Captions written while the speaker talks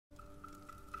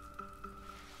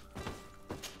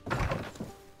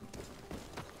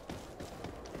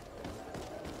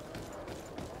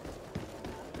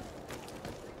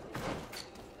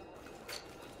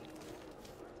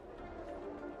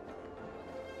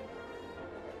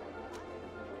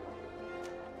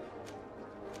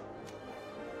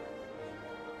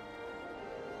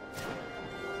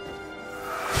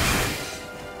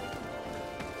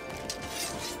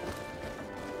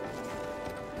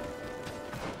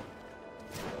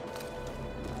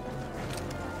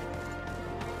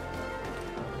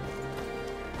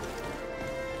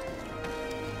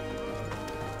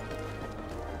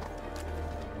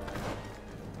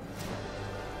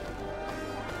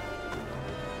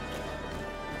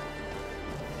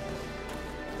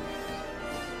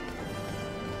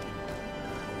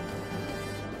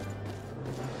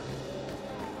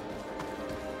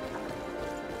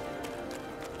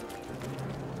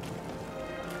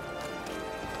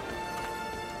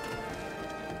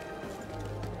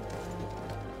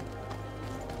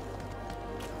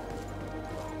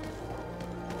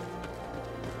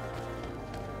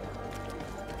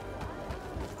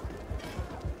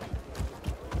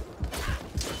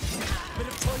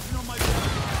poison on my blood.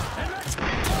 And let's go!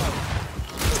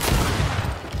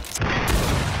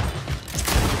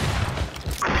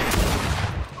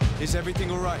 Is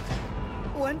everything all right?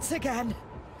 Once again,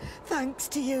 thanks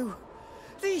to you.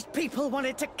 These people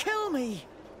wanted to kill me.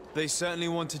 They certainly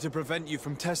wanted to prevent you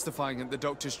from testifying at the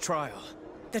doctor's trial.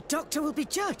 The doctor will be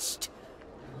judged.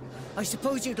 I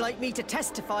suppose you'd like me to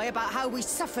testify about how we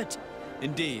suffered.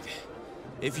 Indeed.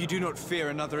 If you do not fear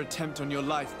another attempt on your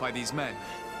life by these men.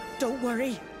 Don't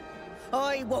worry.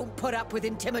 I won't put up with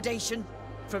intimidation.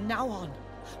 From now on,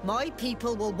 my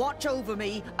people will watch over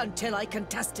me until I can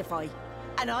testify.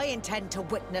 And I intend to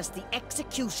witness the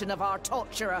execution of our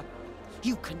torturer.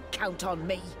 You can count on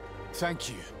me. Thank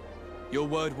you. Your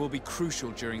word will be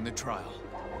crucial during the trial.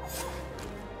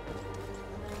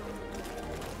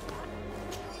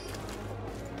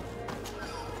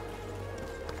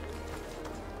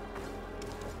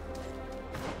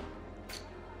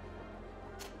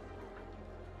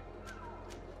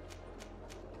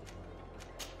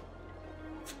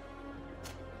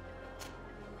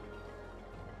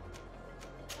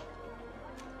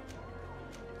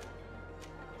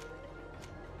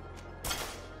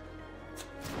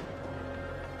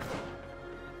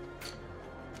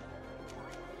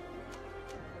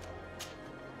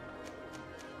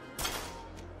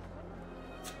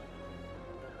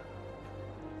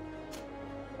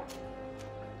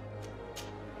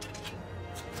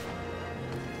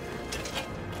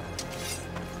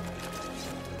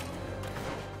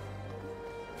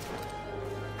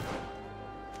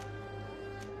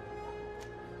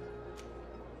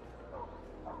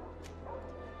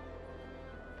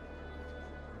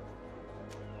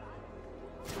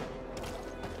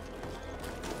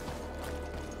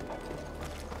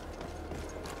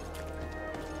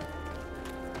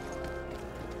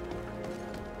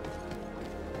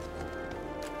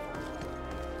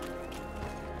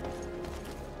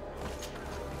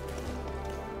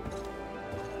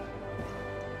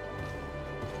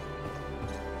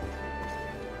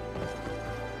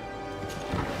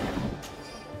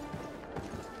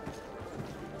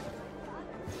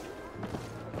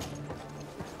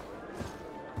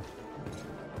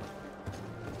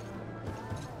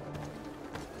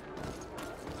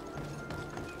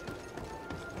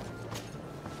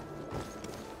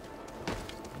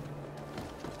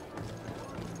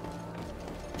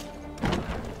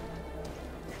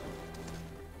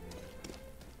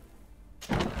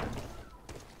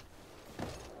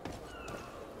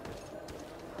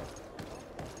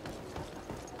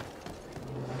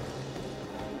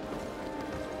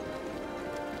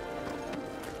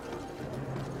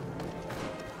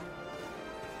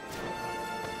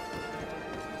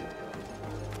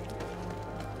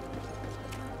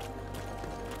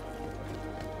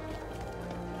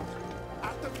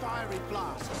 Fiery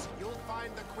blasts, you'll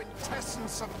find the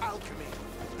quintessence of alchemy.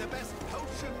 The best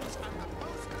potions and the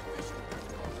most efficient...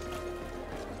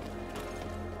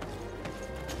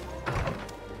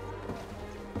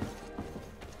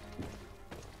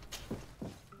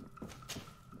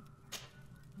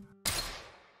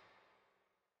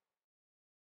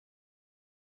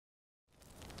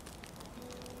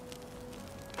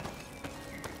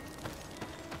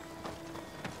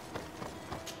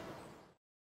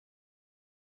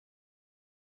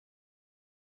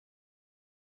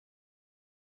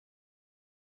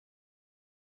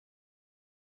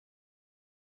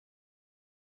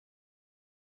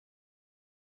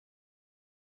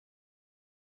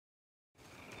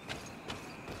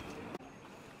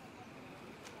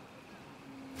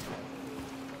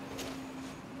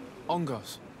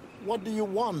 Ongos, What do you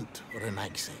want,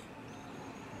 Renaigse?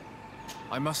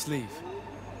 I must leave.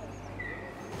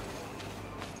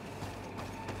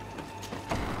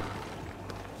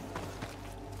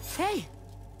 Hey!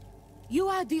 You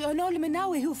are the Onol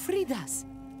Menawi who freed us.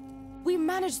 We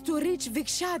managed to reach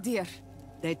Vikshadir.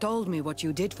 They told me what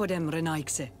you did for them,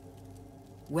 Renaigse.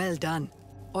 Well done.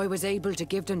 I was able to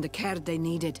give them the care they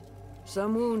needed.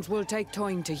 Some wounds will take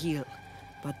time to heal,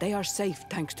 but they are safe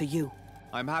thanks to you.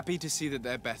 I'm happy to see that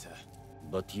they're better.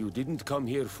 But you didn't come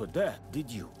here for that,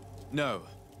 did you? No.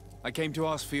 I came to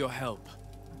ask for your help.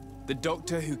 The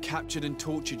doctor who captured and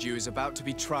tortured you is about to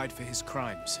be tried for his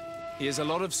crimes. He has a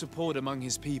lot of support among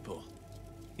his people.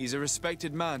 He's a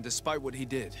respected man despite what he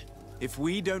did. If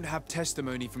we don't have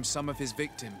testimony from some of his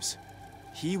victims,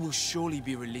 he will surely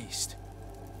be released.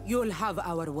 You'll have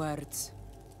our words.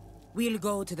 We'll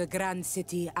go to the Grand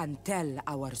City and tell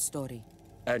our story.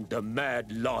 And the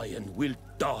Mad Lion will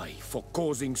die for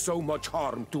causing so much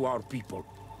harm to our people.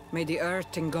 May the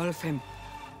earth engulf him.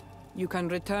 You can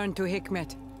return to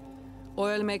Hikmet.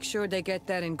 I'll make sure they get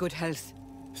there in good health.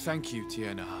 Thank you,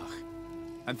 Tiernahach.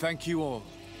 And thank you all.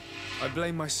 I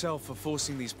blame myself for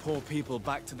forcing these poor people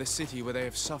back to the city where they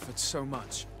have suffered so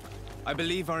much. I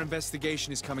believe our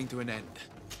investigation is coming to an end.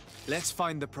 Let's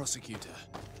find the prosecutor.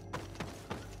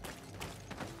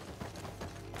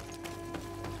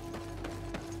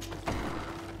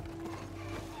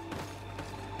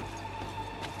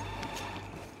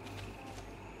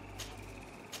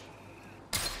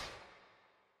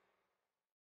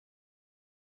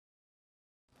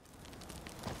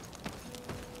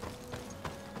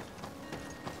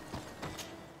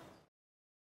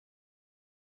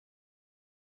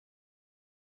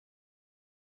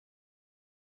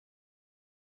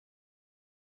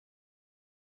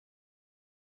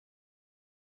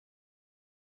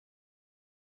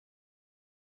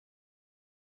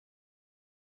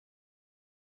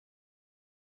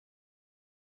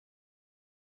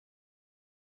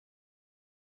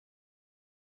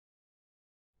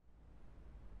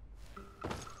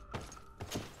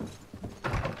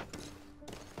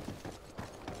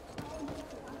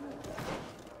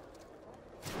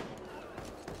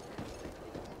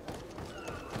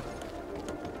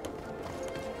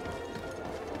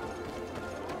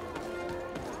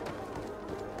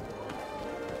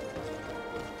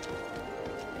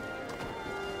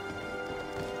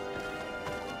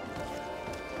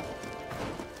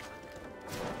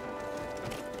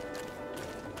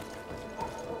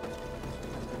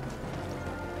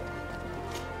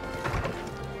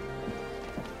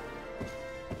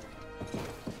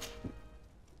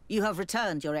 You have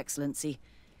returned, Your Excellency.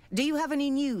 Do you have any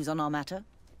news on our matter?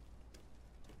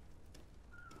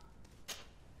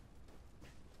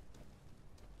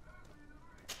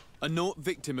 A Nort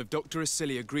victim of Dr.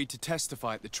 Asili agreed to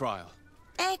testify at the trial.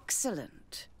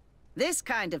 Excellent. This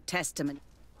kind of testimony...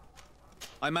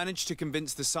 I managed to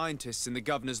convince the scientists in the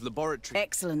governor's laboratory.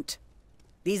 Excellent.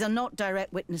 These are not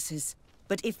direct witnesses,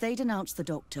 but if they denounce the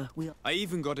doctor, we'll... I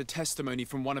even got a testimony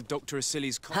from one of Dr.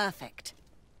 Asili's... Perfect.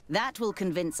 That will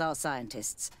convince our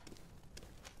scientists.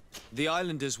 The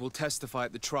islanders will testify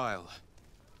at the trial.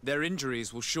 Their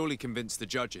injuries will surely convince the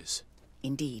judges.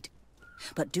 Indeed.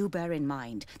 But do bear in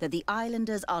mind that the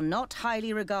islanders are not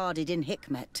highly regarded in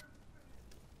Hikmet.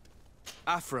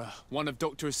 Afra, one of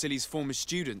Dr. Asili's former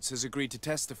students, has agreed to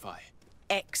testify.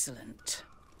 Excellent.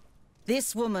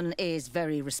 This woman is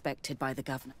very respected by the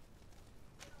governor.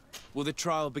 Will the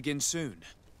trial begin soon?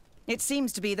 It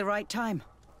seems to be the right time.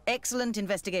 Excellent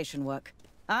investigation work.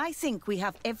 I think we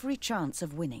have every chance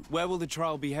of winning. Where will the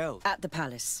trial be held? At the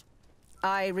palace.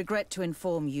 I regret to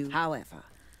inform you, however,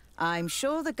 I'm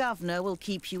sure the governor will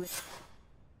keep you...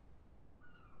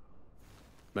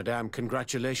 Madame,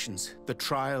 congratulations. The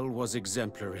trial was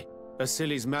exemplary.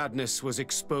 Asili's madness was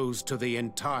exposed to the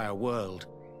entire world.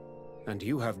 And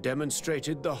you have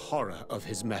demonstrated the horror of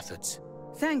his methods.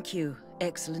 Thank you,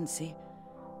 Excellency.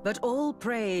 But all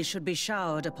praise should be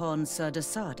showered upon Sir de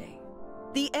Sade.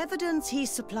 The evidence he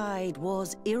supplied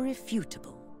was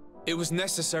irrefutable. It was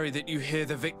necessary that you hear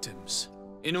the victims,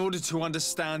 in order to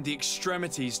understand the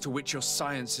extremities to which your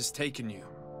science has taken you.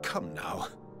 Come now.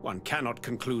 One cannot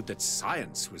conclude that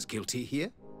science was guilty here.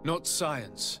 Not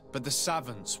science, but the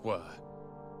savants were.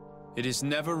 It is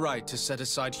never right to set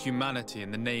aside humanity in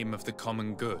the name of the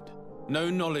common good. No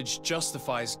knowledge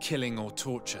justifies killing or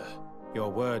torture.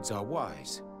 Your words are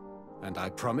wise, and I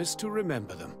promise to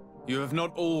remember them. You have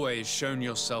not always shown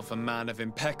yourself a man of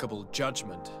impeccable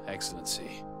judgment,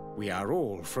 Excellency. We are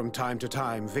all, from time to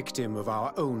time, victim of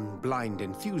our own blind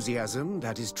enthusiasm,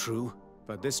 that is true.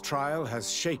 But this trial has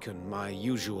shaken my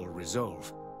usual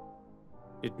resolve.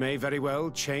 It may very well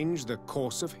change the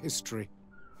course of history.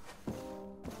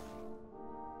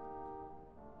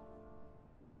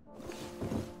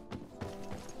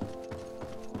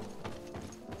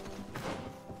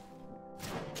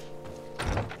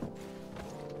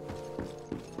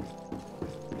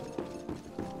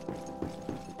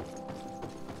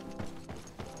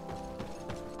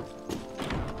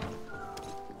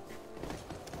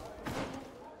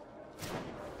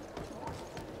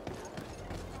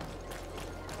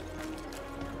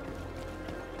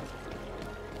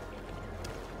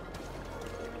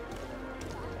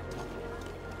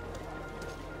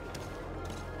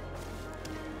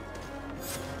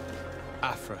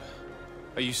 Afra,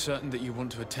 are you certain that you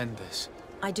want to attend this?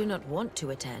 I do not want to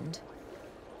attend.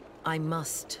 I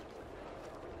must.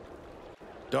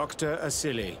 Dr.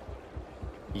 Asili,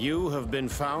 you have been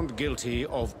found guilty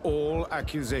of all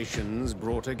accusations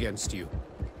brought against you.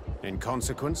 In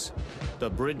consequence, the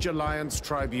Bridge Alliance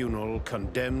Tribunal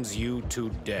condemns you to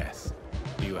death.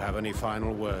 Do you have any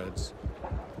final words?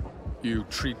 You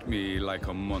treat me like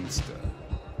a monster.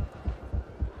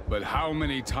 But how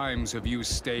many times have you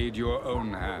stayed your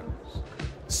own hands?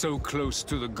 So close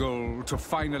to the goal to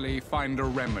finally find a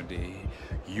remedy,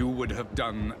 you would have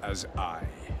done as I.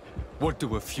 What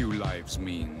do a few lives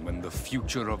mean when the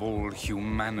future of all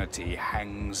humanity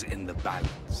hangs in the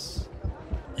balance?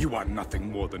 You are nothing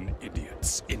more than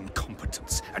idiots,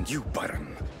 incompetents, and you,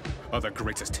 Byron, are the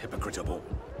greatest hypocrite of all.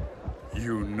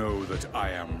 You know that I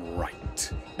am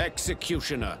right.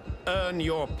 Executioner, earn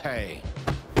your pay.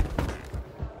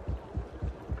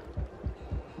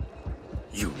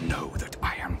 You know that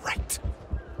I am right.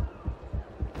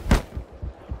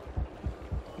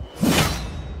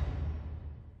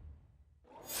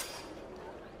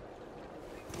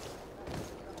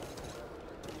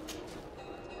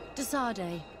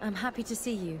 Desade, I'm happy to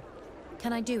see you.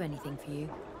 Can I do anything for you?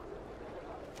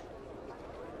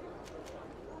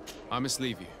 I must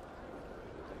leave you.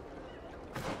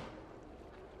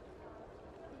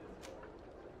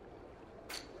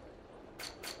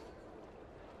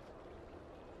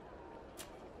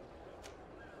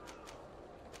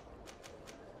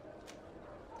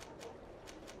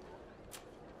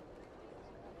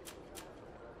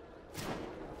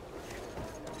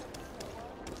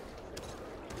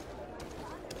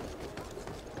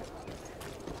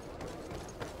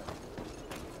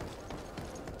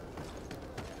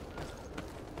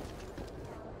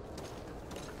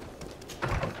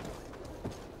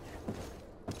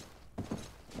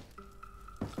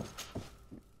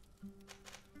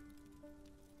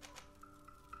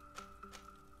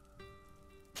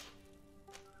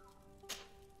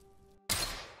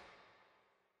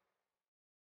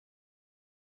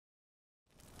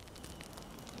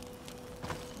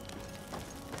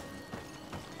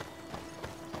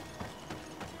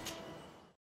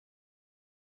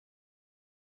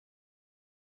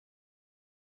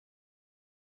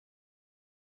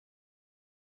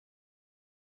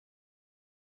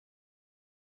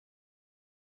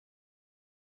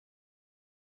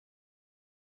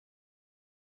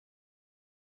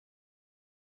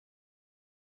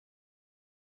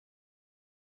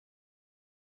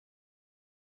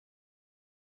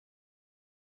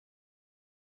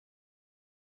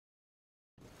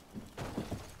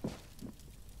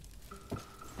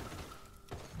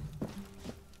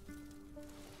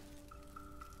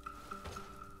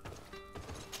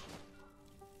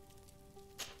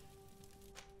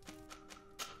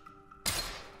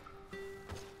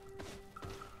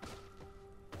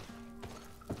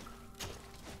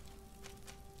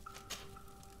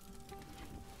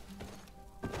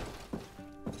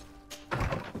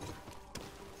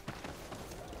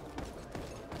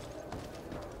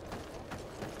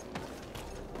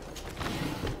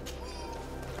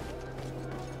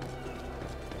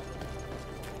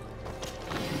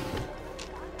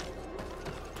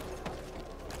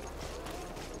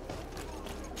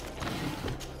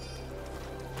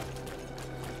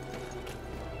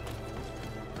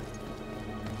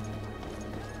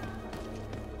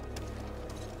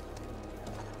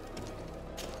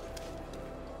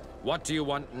 What do you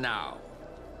want now?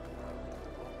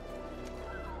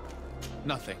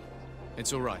 Nothing.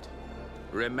 It's all right.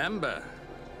 Remember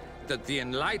that the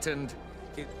enlightened...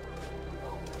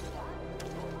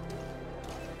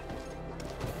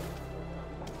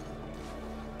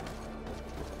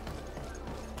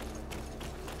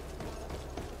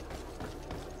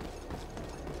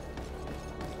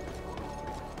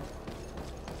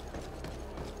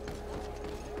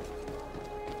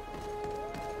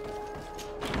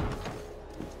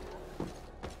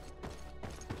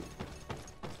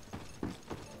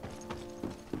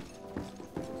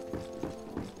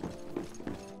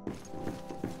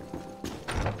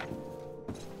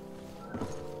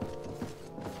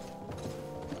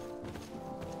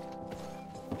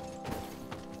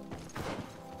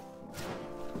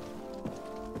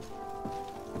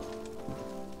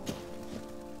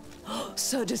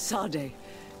 Sir Desade,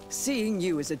 seeing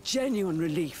you is a genuine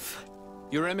relief.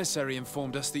 Your emissary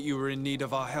informed us that you were in need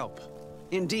of our help.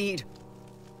 Indeed.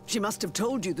 She must have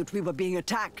told you that we were being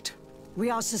attacked. We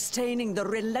are sustaining the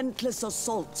relentless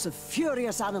assaults of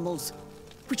furious animals,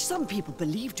 which some people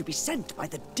believe to be sent by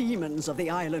the demons of the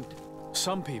island.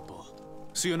 Some people?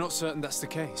 So you're not certain that's the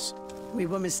case? We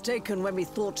were mistaken when we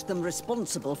thought them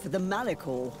responsible for the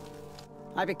Malicor.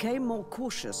 I became more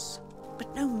cautious.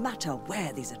 But no matter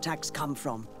where these attacks come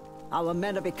from, our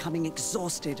men are becoming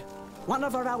exhausted. One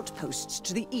of our outposts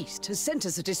to the east has sent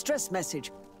us a distress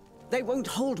message. They won't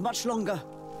hold much longer.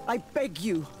 I beg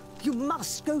you, you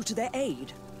must go to their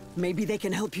aid. Maybe they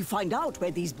can help you find out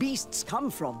where these beasts come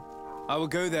from. I will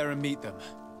go there and meet them.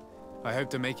 I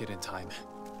hope to make it in time.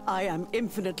 I am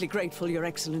infinitely grateful, Your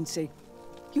Excellency.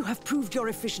 You have proved your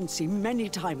efficiency many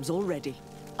times already.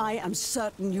 I am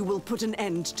certain you will put an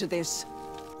end to this.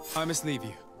 I must leave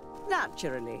you.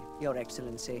 Naturally, Your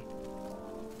Excellency.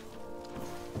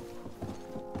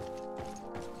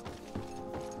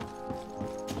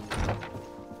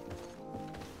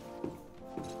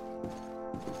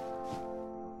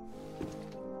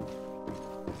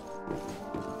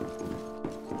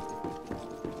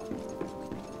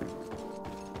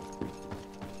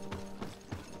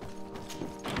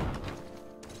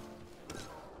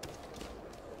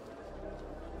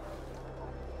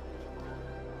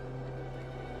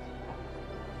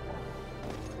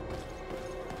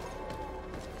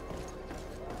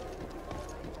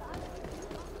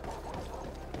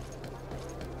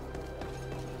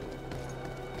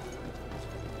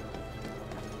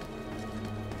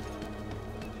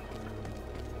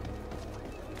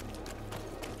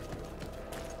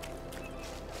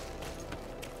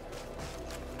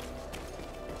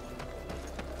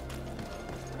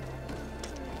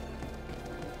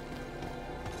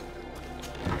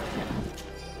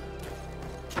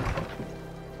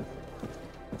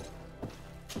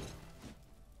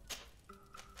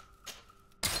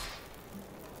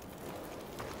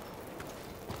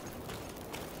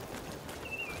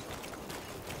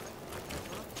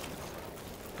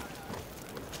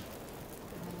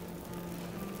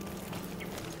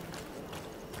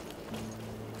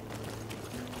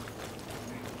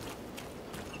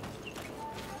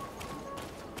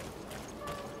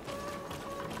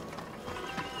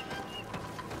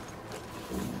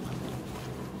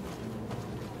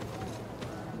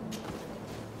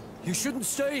 You shouldn't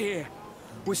stay here.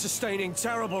 We're sustaining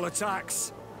terrible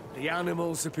attacks. The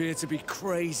animals appear to be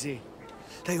crazy.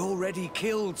 They already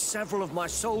killed several of my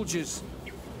soldiers.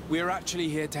 We're actually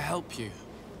here to help you.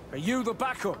 Are you the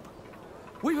backup?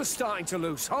 We were starting to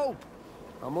lose hope.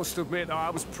 I must admit that I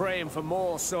was praying for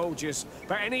more soldiers,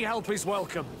 but any help is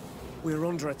welcome. We're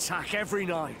under attack every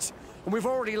night, and we've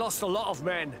already lost a lot of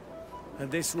men.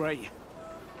 At this rate,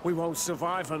 we won't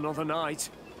survive another night.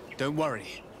 Don't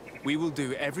worry. We will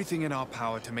do everything in our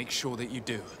power to make sure that you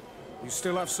do. You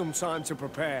still have some time to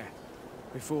prepare,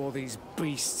 before these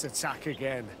beasts attack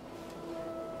again.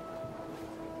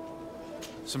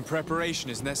 Some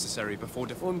preparation is necessary before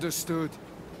Understood.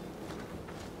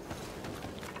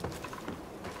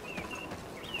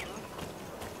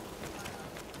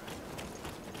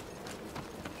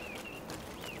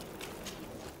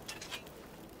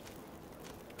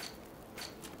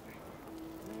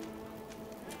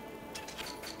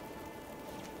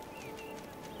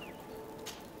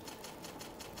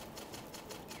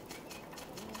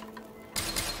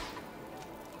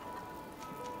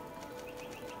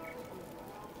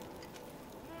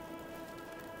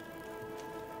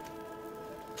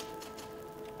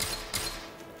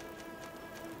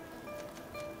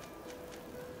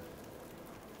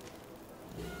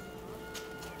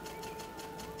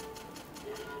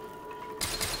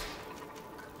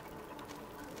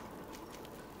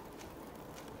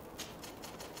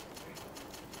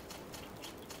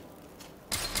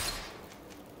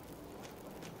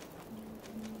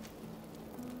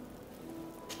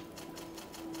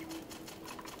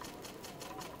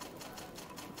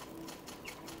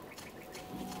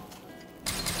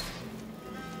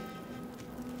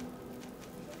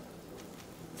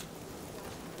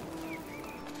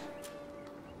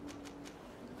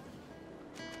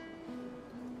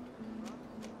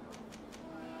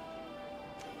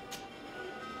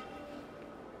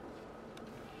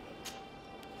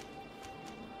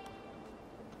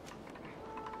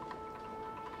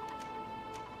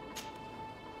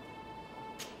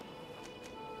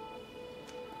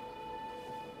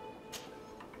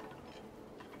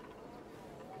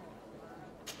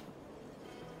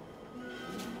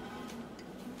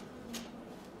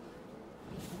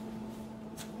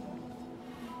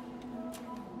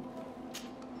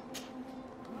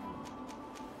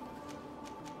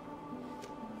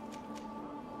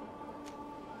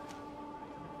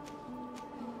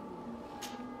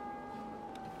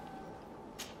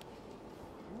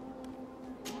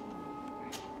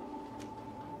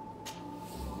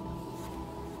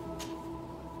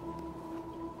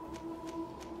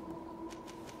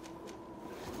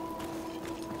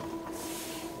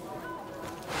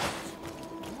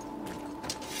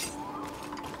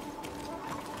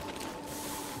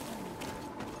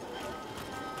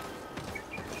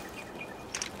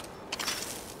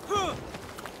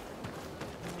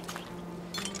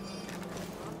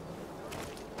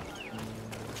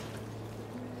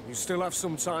 You still have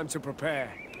some time to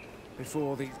prepare,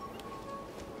 before the...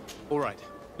 All right,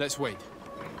 let's wait.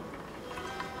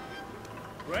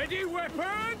 Ready,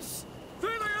 weapons?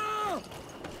 There they are!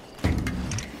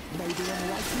 May the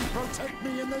Enlightened protect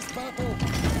me in this battle!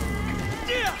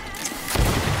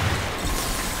 Yeah!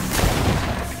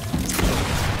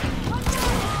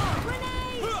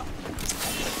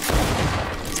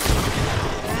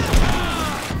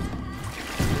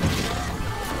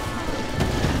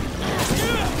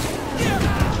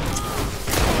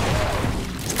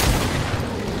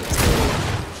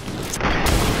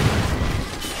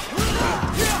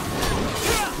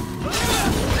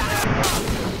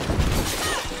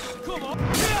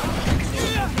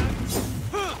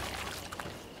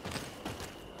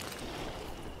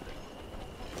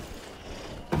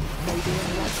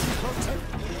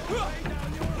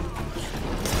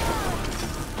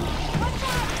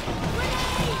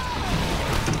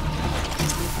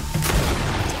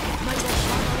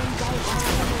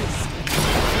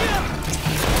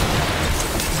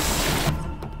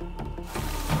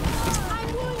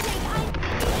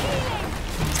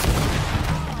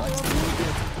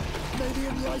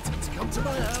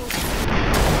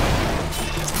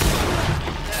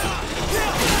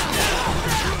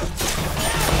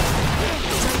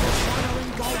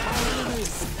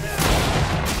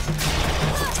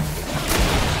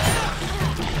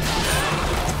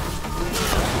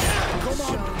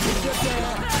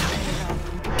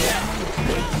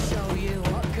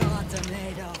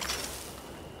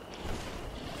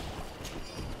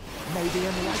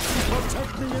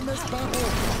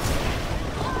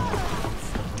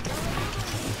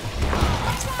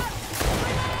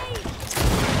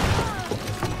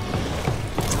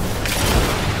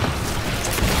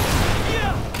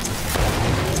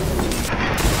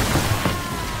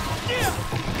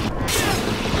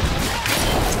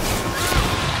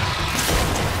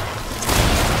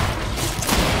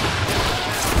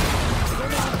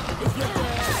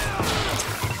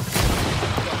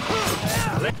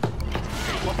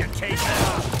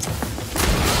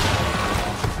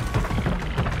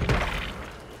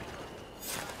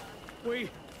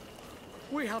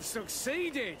 We have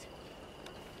succeeded!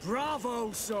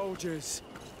 Bravo, soldiers!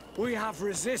 We have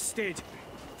resisted.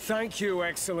 Thank you,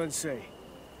 Excellency.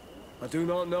 I do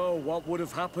not know what would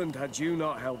have happened had you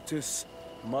not helped us.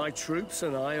 My troops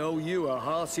and I owe you a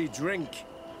hearty drink.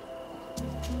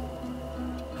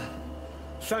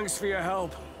 Thanks for your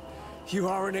help. You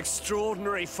are an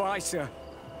extraordinary fighter.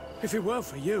 If it weren't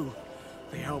for you,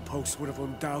 the outpost would have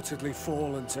undoubtedly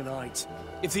fallen tonight.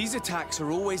 If these attacks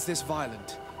are always this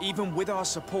violent, even with our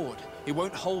support, it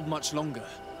won't hold much longer.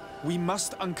 We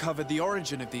must uncover the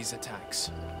origin of these attacks.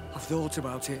 I've thought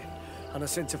about it, and I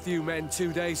sent a few men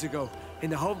 2 days ago, in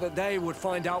the hope that they would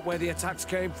find out where the attacks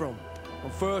came from.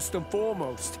 And first and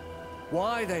foremost,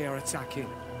 why they are attacking.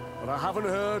 But I haven't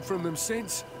heard from them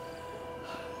since.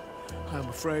 I'm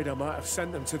afraid I might have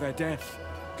sent them to their death.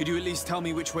 Could you at least tell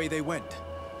me which way they went?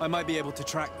 I might be able to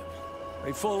track them.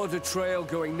 They followed a trail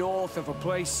going north of a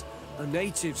place the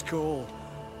natives call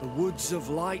the Woods of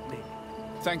Lightning.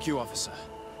 Thank you, officer.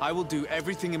 I will do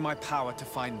everything in my power to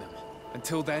find them.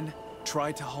 Until then,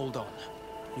 try to hold on.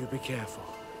 You be careful.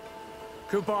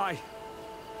 Goodbye.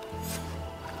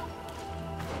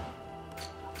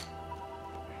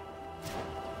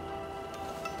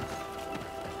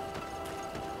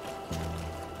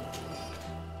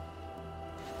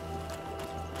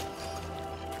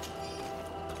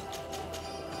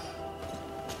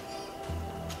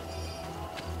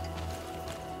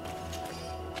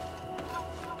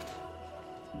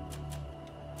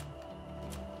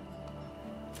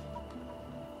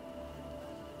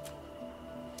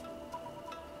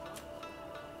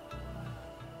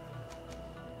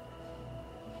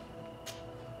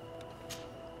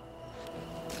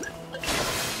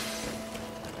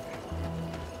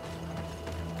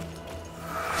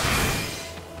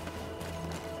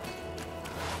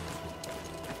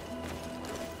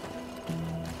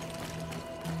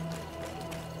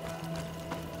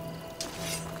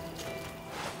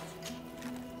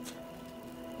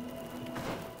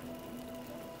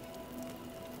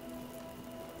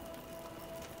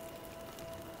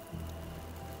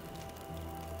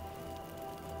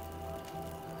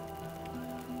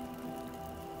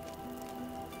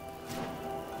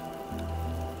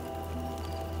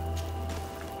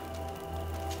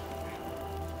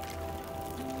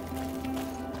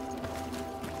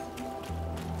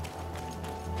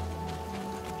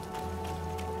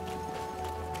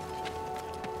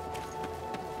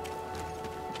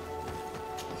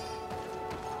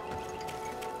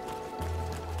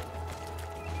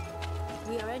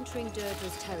 We are entering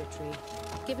Deirdre's territory.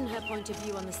 Given her point of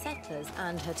view on the settlers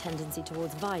and her tendency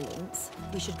towards violence,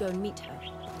 we should go and meet her.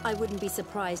 I wouldn't be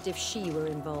surprised if she were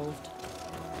involved.